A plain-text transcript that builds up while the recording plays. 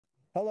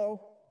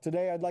Hello.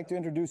 Today I'd like to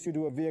introduce you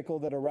to a vehicle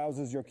that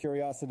arouses your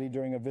curiosity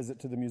during a visit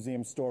to the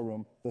museum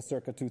storeroom, the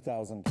Circa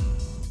 2000.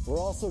 We're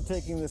also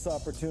taking this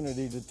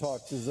opportunity to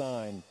talk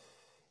design.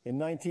 In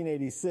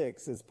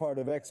 1986, as part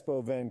of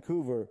Expo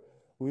Vancouver,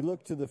 we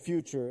looked to the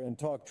future and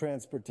talked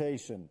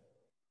transportation.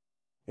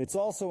 It's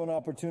also an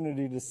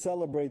opportunity to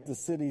celebrate the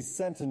city's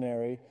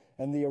centenary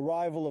and the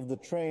arrival of the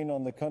train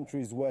on the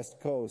country's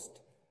west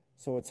coast,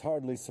 so it's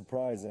hardly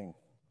surprising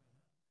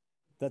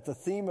that the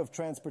theme of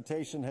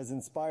transportation has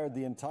inspired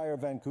the entire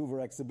Vancouver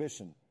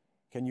exhibition.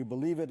 Can you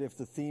believe it if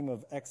the theme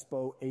of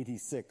Expo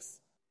 86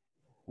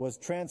 was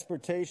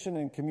transportation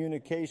and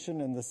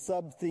communication and the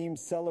sub-theme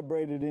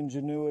celebrated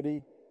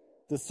ingenuity?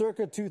 The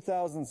Circa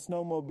 2000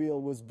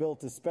 snowmobile was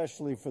built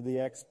especially for the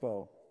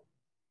Expo.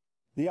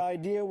 The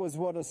idea was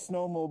what a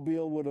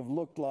snowmobile would have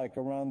looked like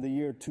around the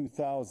year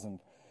 2000.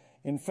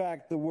 In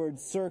fact, the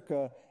word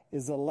Circa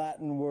is a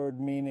Latin word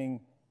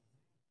meaning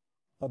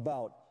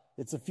about.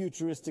 It's a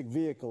futuristic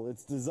vehicle.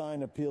 Its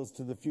design appeals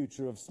to the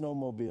future of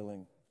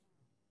snowmobiling.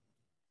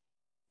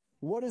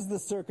 What is the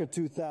Circa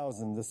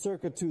 2000? The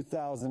Circa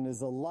 2000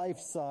 is a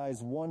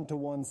life-size,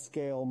 one-to-one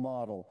scale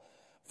model.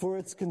 For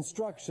its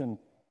construction,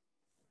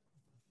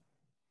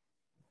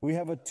 we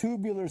have a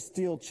tubular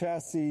steel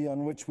chassis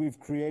on which we've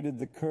created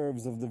the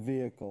curves of the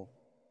vehicle.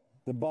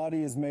 The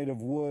body is made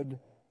of wood,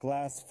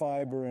 glass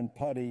fiber, and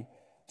putty,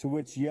 to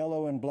which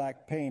yellow and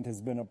black paint has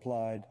been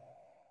applied.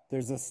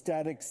 There's a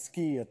static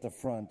ski at the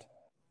front.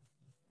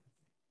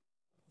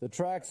 The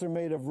tracks are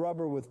made of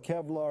rubber with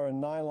Kevlar and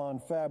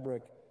nylon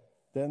fabric.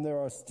 Then there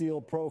are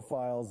steel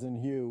profiles in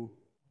hue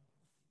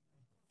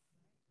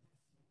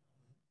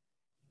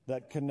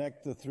that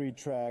connect the three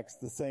tracks,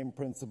 the same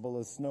principle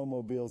as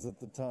snowmobiles at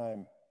the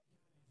time.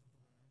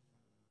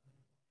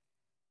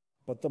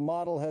 But the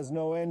model has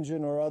no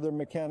engine or other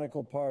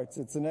mechanical parts.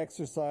 It's an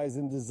exercise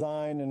in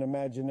design and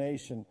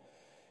imagination.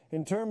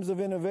 In terms of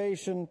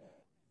innovation,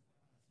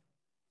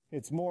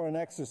 it's more an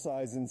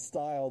exercise in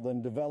style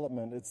than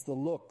development. It's the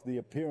look, the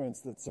appearance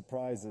that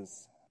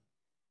surprises.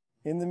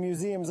 In the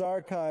museum's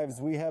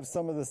archives, we have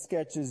some of the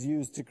sketches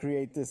used to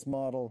create this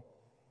model.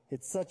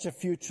 It's such a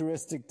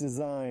futuristic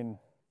design.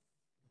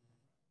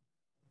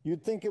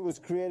 You'd think it was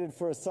created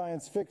for a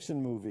science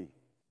fiction movie.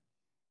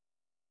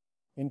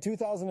 In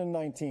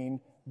 2019,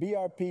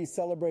 BRP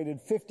celebrated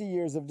 50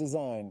 years of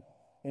design.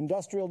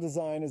 Industrial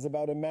design is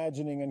about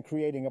imagining and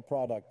creating a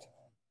product.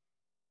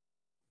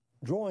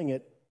 Drawing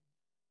it,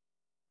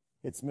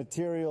 its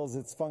materials,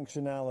 its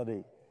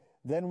functionality.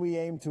 Then we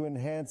aim to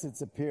enhance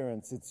its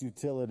appearance, its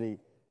utility,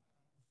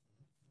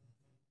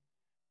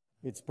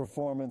 its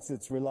performance,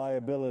 its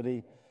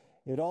reliability.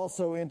 It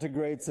also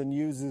integrates and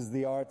uses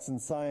the arts and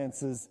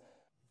sciences,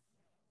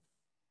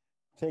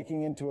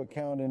 taking into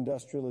account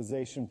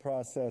industrialization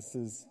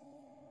processes.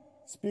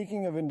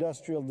 Speaking of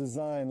industrial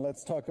design,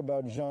 let's talk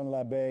about Jean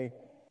Labbé,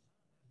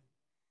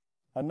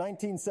 a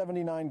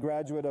 1979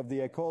 graduate of the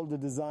École de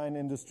Design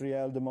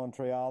Industriel de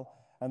Montréal,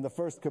 and the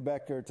first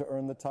Quebecer to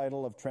earn the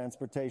title of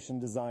transportation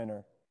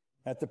designer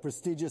at the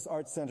prestigious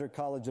Art Center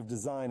College of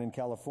Design in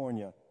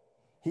California.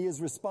 He is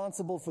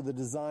responsible for the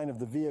design of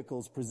the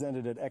vehicles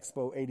presented at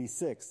Expo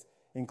 86,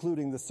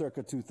 including the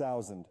Circa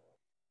 2000.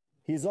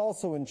 He's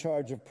also in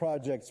charge of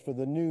projects for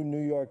the new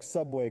New York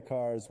subway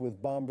cars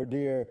with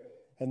Bombardier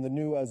and the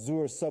new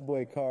Azur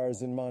subway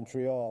cars in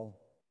Montreal.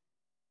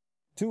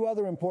 Two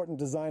other important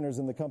designers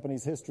in the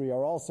company's history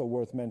are also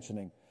worth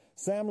mentioning.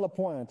 Sam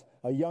Lapointe,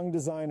 a young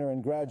designer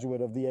and graduate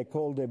of the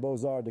École des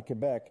Beaux-Arts de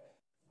Québec,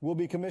 will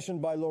be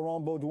commissioned by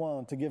Laurent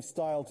Baudouin to give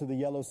style to the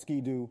yellow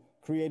Ski-Doo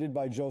created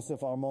by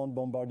J.Armand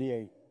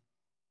Bombardier.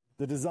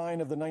 The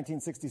design of the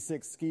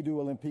 1966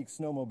 Ski-Doo Olympique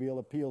snowmobile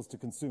appeals to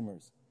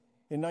consumers.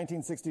 In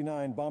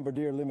 1969,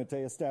 Bombardier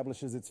Limité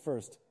establishes its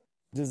first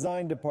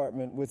design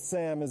department with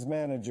Sam as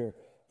manager.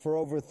 For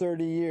over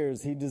 30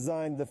 years, he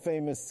designed the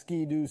famous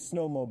Ski-Doo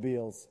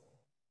snowmobiles.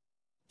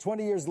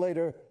 20 years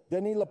later,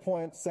 Denis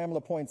Lapointe, Sam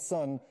Lapointe's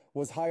son,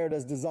 was hired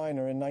as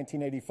designer in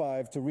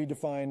 1985 to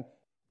redefine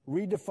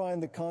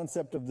the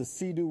concept of the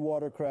Sea-Doo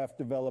watercraft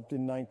developed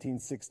in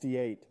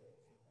 1968.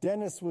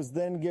 Dennis was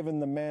then given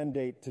the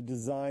mandate to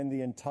design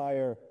the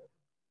entire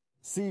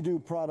Sea-Doo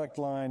product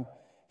line.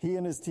 He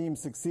and his team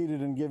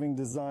succeeded in giving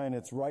design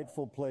its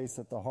rightful place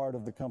at the heart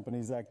of the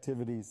company's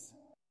activities.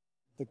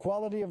 The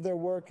quality of their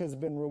work has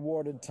been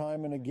rewarded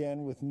time and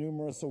again with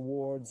numerous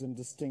awards and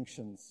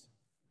distinctions.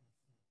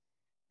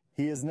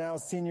 He is now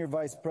Senior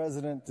Vice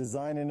President,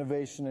 Design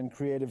Innovation and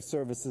Creative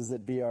Services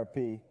at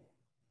BRP.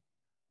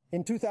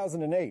 In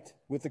 2008,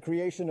 with the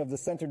creation of the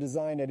Center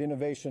Design and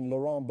Innovation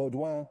Laurent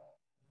Baudouin,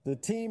 the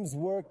team's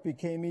work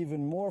became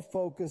even more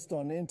focused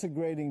on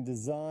integrating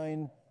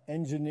design,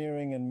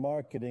 engineering, and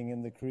marketing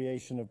in the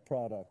creation of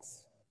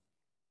products.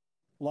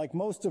 Like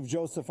most of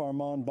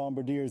J.Armand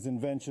Bombardier's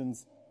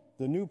inventions,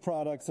 the new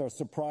products are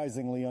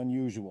surprisingly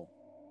unusual.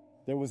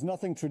 There was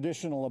nothing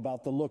traditional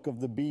about the look of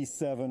the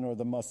B7 or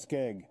the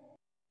Muskeg.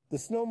 The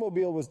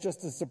snowmobile was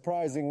just as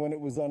surprising when it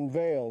was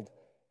unveiled,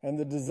 and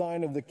the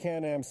design of the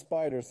Can-Am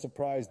Spyder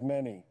surprised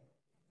many.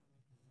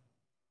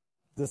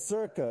 The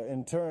Circa,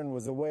 in turn,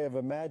 was a way of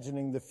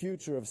imagining the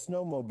future of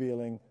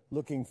snowmobiling,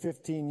 looking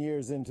 15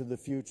 years into the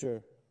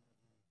future.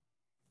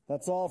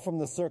 That's all from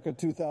the Circa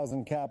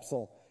 2000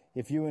 capsule.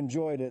 If you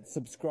enjoyed it,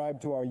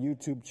 subscribe to our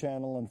YouTube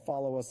channel and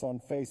follow us on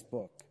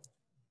Facebook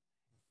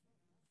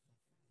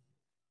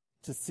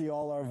to see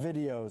all our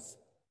videos.